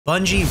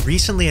Bungie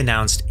recently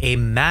announced a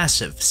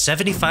massive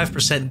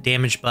 75%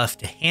 damage buff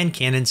to hand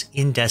cannons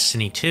in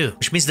Destiny 2,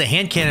 which means the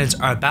hand cannons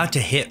are about to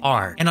hit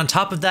R. And on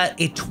top of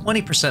that, a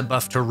 20%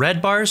 buff to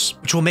red bars,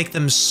 which will make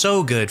them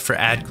so good for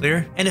ad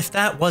clear. And if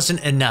that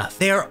wasn't enough,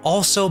 they are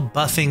also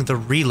buffing the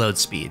reload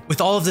speed.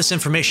 With all of this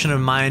information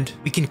in mind,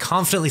 we can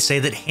confidently say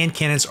that hand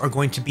cannons are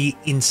going to be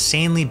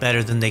insanely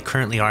better than they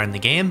currently are in the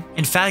game.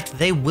 In fact,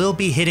 they will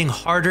be hitting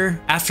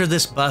harder after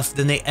this buff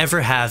than they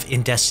ever have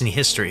in Destiny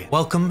history.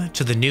 Welcome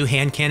to the new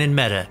hand cannon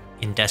meta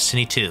in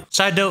Destiny 2.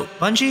 Side note,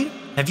 Bungie,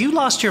 have you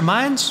lost your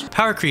minds?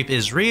 Power creep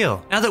is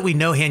real. Now that we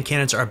know hand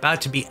cannons are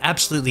about to be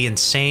absolutely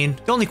insane,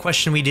 the only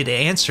question we need to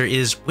answer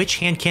is which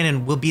hand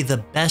cannon will be the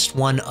best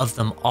one of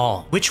them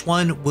all? Which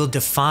one will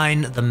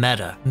define the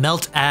meta?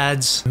 Melt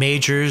ads,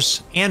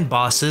 majors, and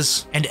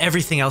bosses, and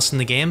everything else in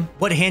the game?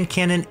 What hand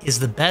cannon is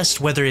the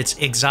best, whether it's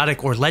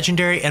exotic or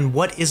legendary, and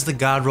what is the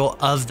god roll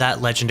of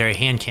that legendary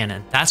hand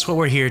cannon? That's what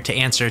we're here to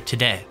answer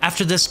today.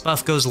 After this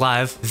buff goes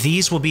live,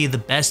 these will be the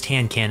best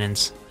hand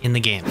cannons in the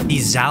game. The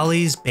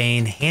Zali's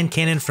Bane hand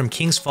cannon from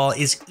King's Fall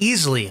is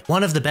easily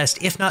one of the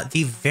best, if not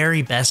the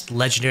very best,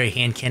 legendary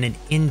hand cannon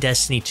in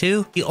Destiny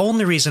 2. The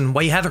only reason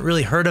why you haven't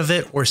really heard of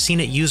it or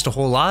seen it used a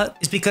whole lot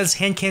is because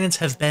hand cannons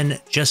have been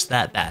just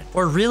that bad.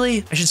 Or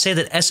really, I should say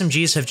that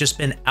SMGs have just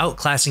been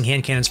outclassing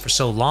hand cannons for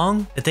so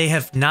long that they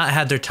have not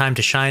had their time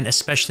to shine,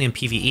 especially in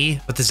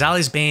PvE. But the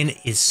Zali's Bane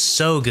is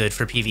so good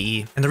for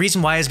PvE. And the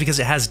reason why is because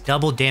it has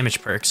double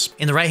damage perks.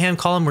 In the right-hand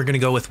column, we're going to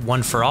go with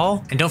One for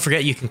All. And don't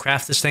forget, you can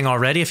craft this thing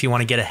already if you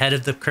want to get ahead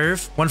of the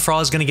curve. One for All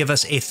is going to give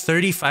us a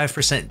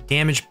 35%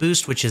 damage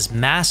boost, which is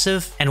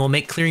massive, and will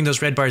make clearing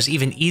those red bars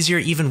even easier,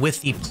 even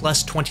with the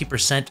plus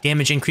 20%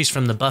 damage increase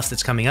from the buff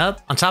that's coming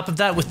up. On top of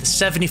that, with the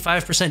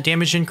 75%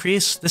 damage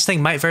increase, this thing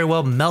might very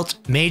well melt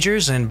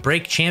majors and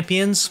break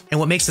champions. And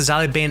what makes the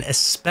Zali's Bane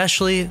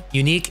especially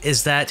unique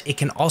is that it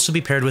can also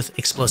be paired with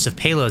explosive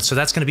payload. So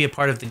that's going to be a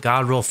part of the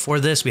god roll for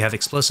this. We have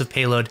explosive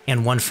payload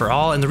and One for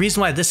All. And the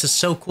reason why this is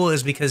so cool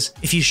is because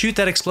if you shoot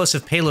that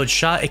explosive payload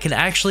shot, it can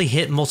actually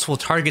hit multiple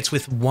targets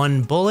with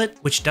one bullet,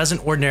 which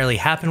doesn't ordinarily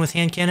happen with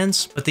hand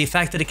cannons. But the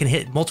fact that it can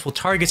hit multiple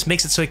targets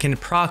makes it so it can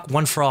proc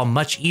One for All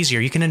much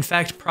easier. You can in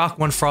fact proc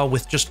One for All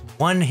with just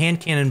one hand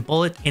cannon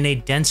bullet in a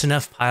dense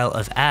enough pile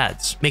of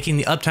ads, making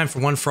the uptime for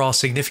One for All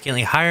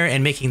significantly higher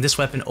and making this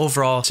weapon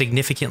overall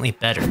significantly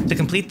better. To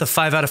complete the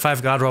 5 out of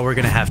 5 god roll, we're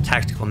going to have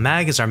Tactical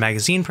Mag as our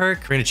magazine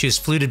perk. We're going to choose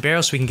Fluted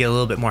Barrel so we can get a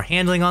little bit more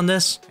handling on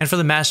this. And for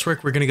the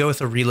masterwork, we're going to go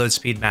with a Reload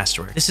Speed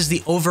Masterwork. This is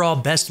the overall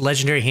best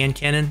legendary hand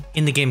cannon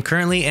in the game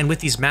currently, and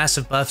with these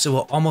massive buffs, it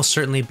will almost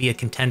certainly be a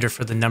contender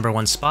for the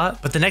 #1 spot.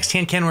 But the next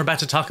hand cannon we're about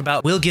to talk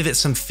about will give it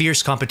some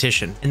fierce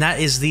competition, and that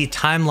is the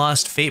Time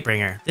Lost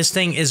Fatebringer. This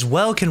thing as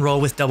well can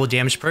roll with double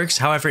damage perks.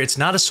 However, it's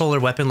not a solar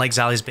weapon like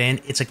Zali's Bane,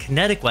 it's a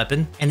kinetic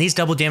weapon, and these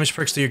double damage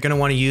perks that you're going to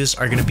want to use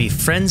are going to be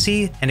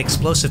Frenzy and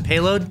Explosive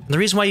Payload. And the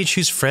reason why you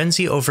choose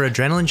Frenzy over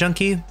Adrenaline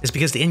Junkie is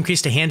because the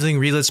increase to handling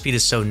reload speed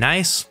is so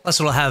nice, plus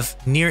it'll have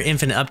near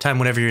infinite uptime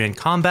whenever you're in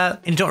combat,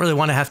 and you don't really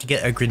want to have to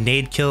get a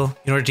grenade kill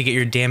in order to get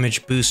your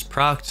damage boost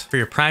procced for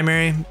your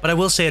primary. But I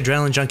will say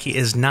Adrenaline Junkie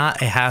is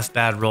not a half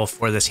bad roll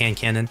for this hand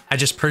cannon. I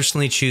just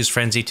personally choose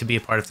Frenzy to be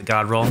a part of the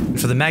god roll. And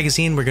for the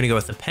magazine, we're going to go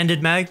with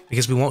Appended Mag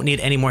because we won't need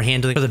any more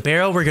handling. For the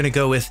barrel, we're going to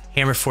go with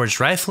Hammer Forged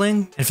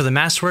Rifling. And for the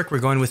masterwork, we're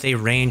going with a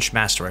ranged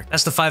masterwork.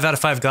 That's the 5 out of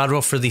 5 god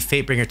roll for the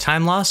Fatebringer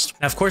Time Lost.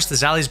 Now, of course, the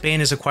Zali's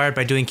Bane is acquired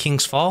by doing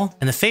King's Fall,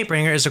 and the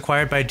Fatebringer is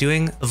acquired by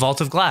doing the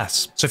Vault of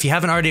Glass. So if you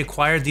haven't already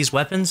acquired these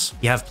weapons,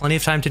 you have plenty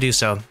of time to do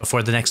so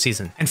before the next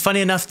season. And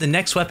funny enough, the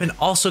next weapon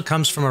also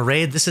comes from a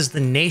raid. This is the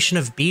Nation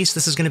of Beasts.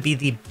 This is going to be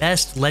the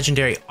best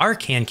legendary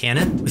arc hand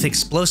cannon with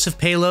explosive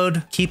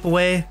payload, keep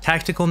away,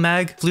 tactical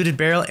mag, fluted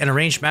barrel, and a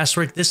ranged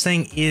masterwork. This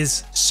thing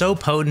is so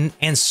potent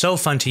and so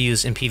fun to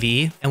use in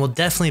PvE and will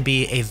definitely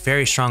be a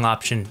very strong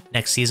option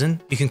next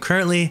season. You can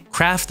currently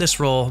craft this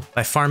roll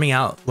by farming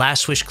out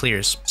Last Wish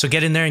clears. So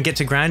get in there and get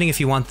to grinding if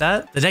you want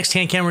that. The next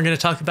hand cannon we're going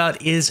to talk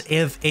about is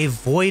a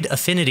Void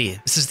Affinity.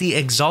 This is the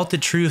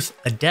Exalted Truth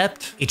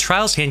Adept, a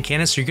Trials hand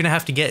cannon, so you're going to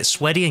have to get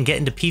sweaty and get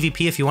into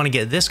PvP if you want to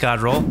get this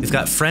god roll. We've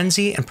got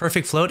Frenzy and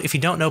Perfect Float. If you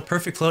don't know,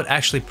 Perfect Float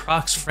actually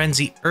procs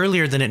Frenzy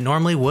earlier than it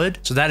normally would,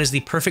 so that is the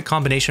perfect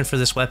combination for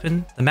this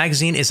weapon. The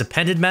magazine is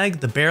Appended Mag,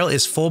 the barrel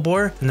is Full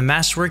Bore, and the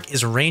masterwork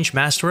is a ranged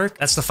masterwork.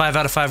 That's the 5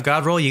 out of 5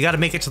 god roll. You got to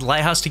make it to the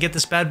lighthouse to get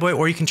this bad boy,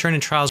 or you can turn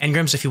in Trials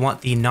engrams if you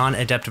want the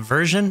non-adept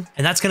version.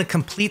 And that's going to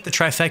complete the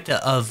trifecta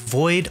of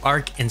Void,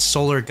 Arc, and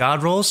Solar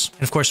god rolls.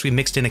 And of course, we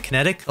mixed in a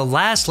kinetic. The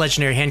last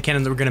legendary hand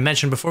cannon that we're going to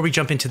mention before we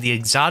jump into the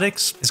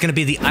exotics is going to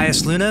be the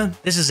Ias Luna.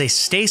 This is a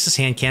stasis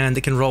hand cannon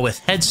that can roll with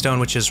Headstone,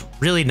 which is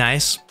really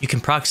nice. You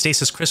can proc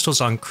stasis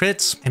crystals on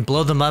crits and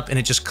blow them up, and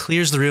it just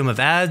clears the room of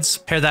ads.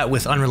 Pair that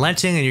with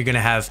Unrelenting, and you're going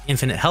to have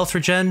infinite health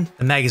regen.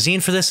 The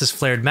magazine for this is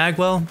Flared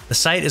Magwell. The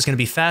sight is going to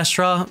be Fast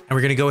Draw, and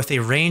we're going to go with a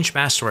ranged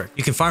masterwork.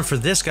 You can farm for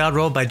this god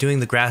roll by doing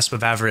the Grasp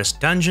of Avarice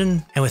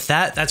dungeon. And with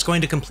that, that's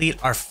going to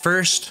complete our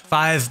first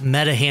 5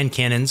 meta hand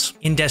cannons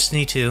in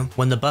Destiny 2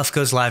 when the buff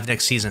goes live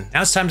next season.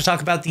 Now it's time to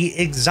talk about the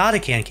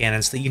exotic hand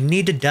cannons that you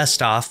need to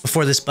dust off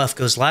before this buff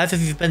goes live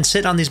if you've been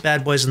sitting on these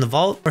bad boys in the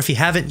vault, or if you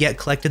haven't yet yet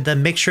collected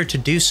them, make sure to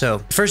do so.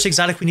 The first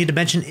exotic we need to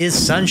mention is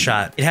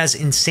Sunshot. It has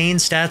insane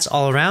stats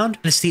all around,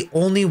 and it's the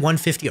only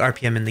 150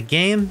 RPM in the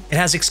game. It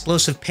has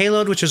explosive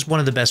payload, which is one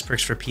of the best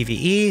perks for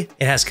PvE.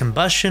 It has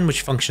combustion,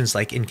 which functions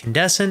like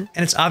incandescent,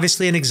 and it's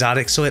obviously an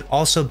exotic, so it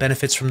also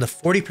benefits from the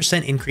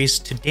 40% increase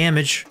to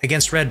damage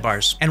against red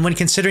bars. And when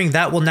considering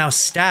that will now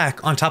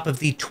stack on top of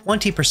the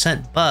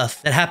 20%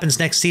 buff that happens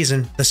next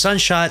season, the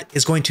Sunshot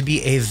is going to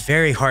be a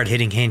very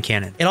hard-hitting hand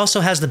cannon. It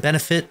also has the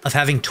benefit of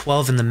having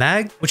 12 in the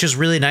mag, which is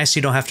really nice so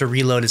you don't have to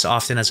reload as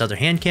often as other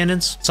hand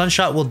cannons.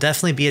 Sunshot will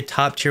definitely be a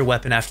top-tier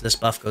weapon after this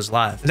buff goes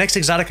live. The next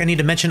exotic I need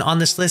to mention on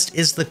this list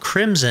is the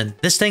Crimson.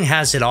 This thing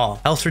has it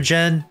all. Health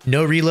regen,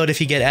 no reload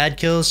if you get ad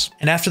kills,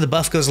 and after the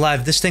buff goes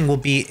live, this thing will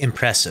be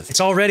impressive.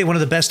 It's already one of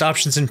the best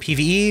options in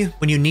PvE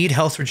when you need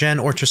health regen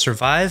or to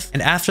survive,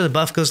 and after the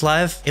buff goes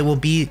live, it will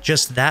be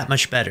just that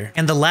much better.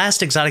 And the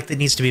last exotic that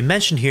needs to be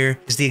mentioned here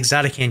is the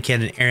exotic hand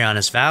cannon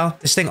Ariana's Vow.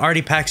 This thing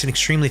already packs an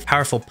extremely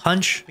powerful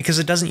punch because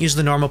it doesn't use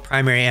the normal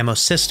primary ammo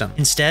system.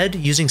 Instead,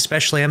 using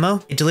special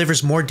ammo, it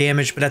delivers more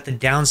damage but at the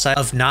downside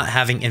of not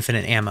having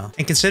infinite ammo.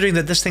 And considering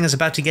that this thing is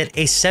about to get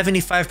a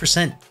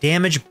 75%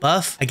 damage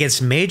buff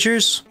against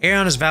majors,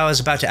 Ariana's Vow is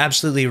about to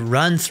absolutely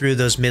run through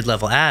those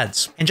mid-level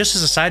ads. And just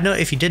as a side note,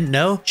 if you didn't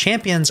know,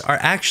 champions are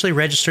actually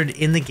registered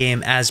in the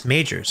game as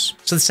majors.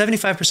 So the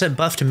 75%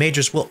 buff to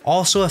majors will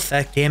also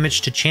affect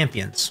damage to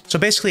champions. So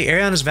basically,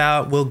 Ariana's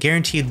Vow will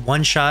guaranteed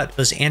one-shot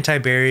those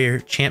anti-barrier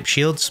champ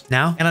shields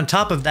now. And on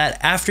top of that,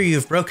 after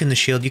you've broken the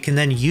shield, you can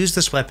then use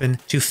this weapon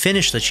to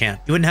finish the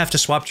champ. You wouldn't have to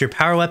swap to your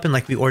power weapon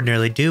like we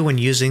ordinarily do when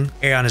using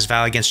Ariana's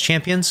Vow against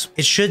champions.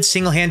 It should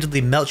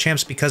single-handedly melt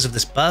champs because of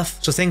this buff,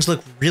 so things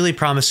look really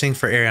promising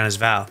for Ariana's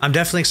Vow. I'm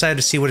definitely excited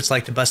to see what it's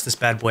like to bust this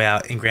bad boy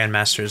out in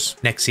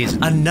Grandmasters next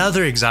season.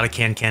 Another exotic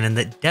hand cannon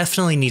that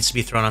definitely needs to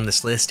be thrown on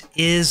this list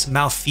is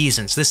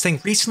Malfeasance. This thing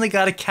recently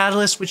got a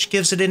catalyst which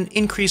gives it an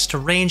increase to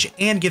range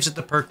and gives it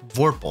the perk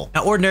Vorpal.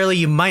 Now ordinarily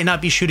you might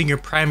not be shooting your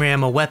primary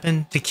ammo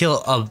weapon to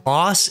kill a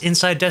boss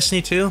inside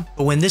Destiny 2,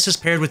 but when this is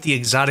paired with the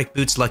exotic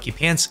boots Lucky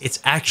Pants, it's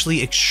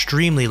actually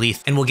extremely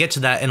lethal, and we'll get to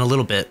that in a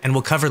little bit, and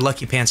we'll cover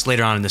Lucky Pants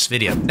later on in this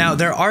video. Now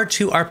there are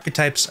two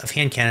archetypes of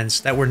hand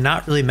cannons that were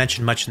not really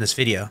mentioned much in this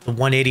video, the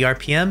 180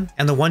 RPM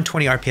and the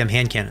 120 RPM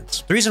hand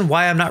cannons. The reason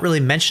why I'm not really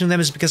mentioning them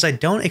is because I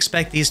don't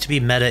expect these to be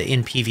meta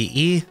in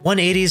PvE.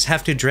 180s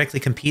have to directly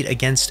compete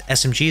against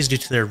SMGs due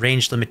to their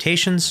range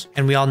limitations,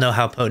 and we all know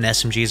how potent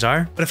SMGs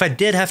are. But if I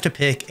did have to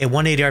pick a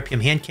 180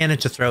 RPM hand cannon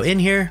to throw in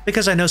here,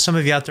 because I know some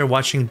of you out there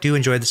watching do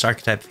enjoy this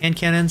archetype of hand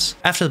cannons,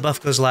 after the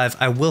buff goes live,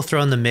 I will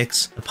throw in the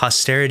mix the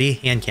Posterity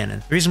hand cannon.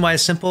 The reason why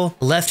is simple.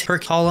 The left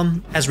perk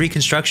column has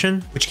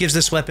reconstruction, which gives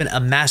this weapon a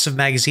massive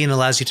magazine and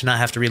allows you to not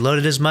have to reload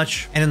it as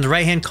much. And in the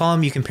right hand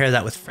column, you can pair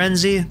that with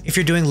Frenzy. If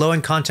you're doing low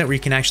end content where you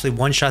can actually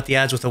one-shot the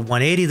ads with a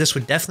 180, this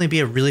would definitely be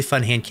a really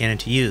fun hand cannon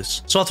to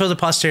use. So I'll throw the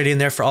Posterity in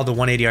there for all the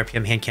 180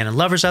 RPM hand cannon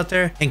lovers out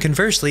there. And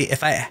conversely,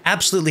 if I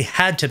absolutely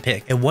had to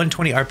pick a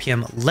 120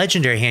 RPM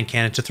legendary hand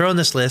cannon to throw in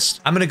this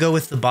list, I'm going to go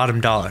with the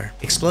bottom dollar.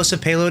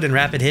 Explosive payload and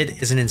rapid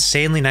hit is an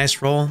insanely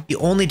nice roll. The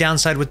only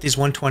downside with these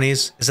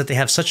 120s is that they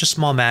have such a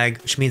small mag,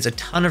 which means a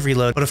ton of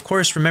reload. But of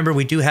course, remember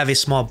we do have a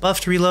small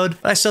buff to reload,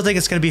 but I still think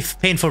it's going to be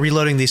painful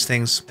reloading these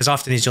things as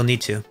often as you'll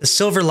need to. The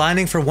silver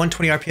lining for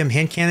 120 RPM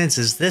hand cannons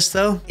is this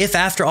though. If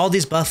after all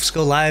these buffs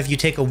go live, you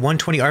take a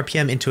 120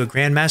 RPM into a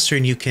Grandmaster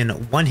and you can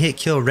one-hit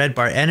kill red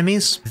bar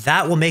enemies,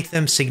 that will make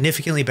them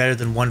significantly better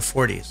than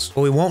 140s.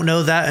 But we won't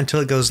know that until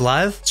it goes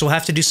live, so we'll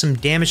have to do some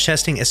damage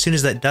testing as soon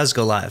as that does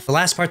go live. The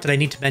last part that I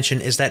need to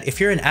mention is that if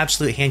you're an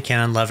absolute hand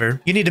cannon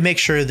lover, you need to make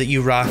sure that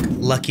you rock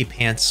Lucky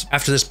Pants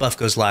after this buff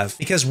goes live,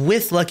 because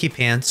with Lucky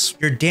Pants,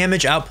 your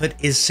damage output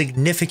is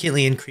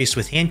significantly increased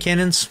with hand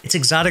cannons. Its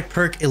exotic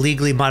perk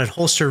illegally modded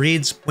holster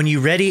reads, when you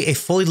ready a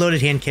fully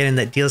loaded hand cannon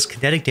that deals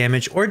kinetic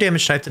damage or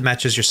damage type that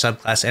matches your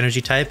subclass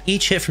energy type,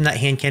 each hit from that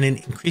hand cannon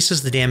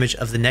increases the damage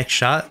of the next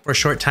shot for a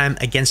short time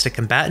against a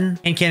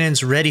combatant. Hand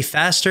cannons ready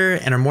faster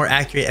and are more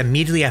accurate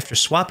immediately after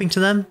swapping to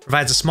them,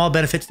 provides a small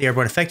benefit to the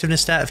airborne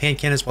effectiveness stat of hand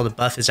cannons while the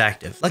buff is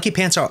active. Lucky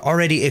Pants are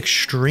already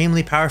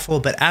extremely powerful,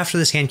 but after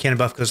this hand cannon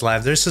buff goes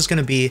live, this is going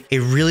to be a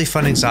really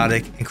fun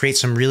exotic and create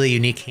some really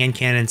unique hand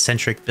cannon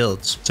centric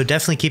builds. So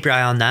definitely keep your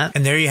eye on that.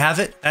 And there you have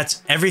it.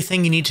 That's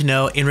everything you need to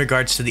know in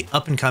regards to the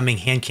up and coming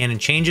hand cannon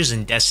changes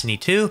in Destiny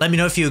 2. Let me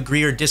know if you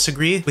agree or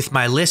disagree with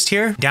my list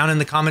here down in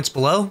the comments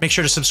below. Make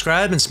sure to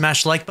subscribe and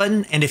smash the like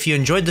button. And if you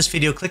enjoyed this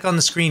video, click on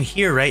the screen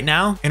here right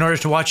now in order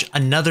to watch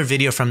another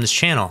video from this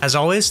channel. As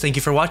always, thank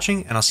you for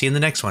watching, and I'll see you in the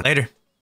next one. Later.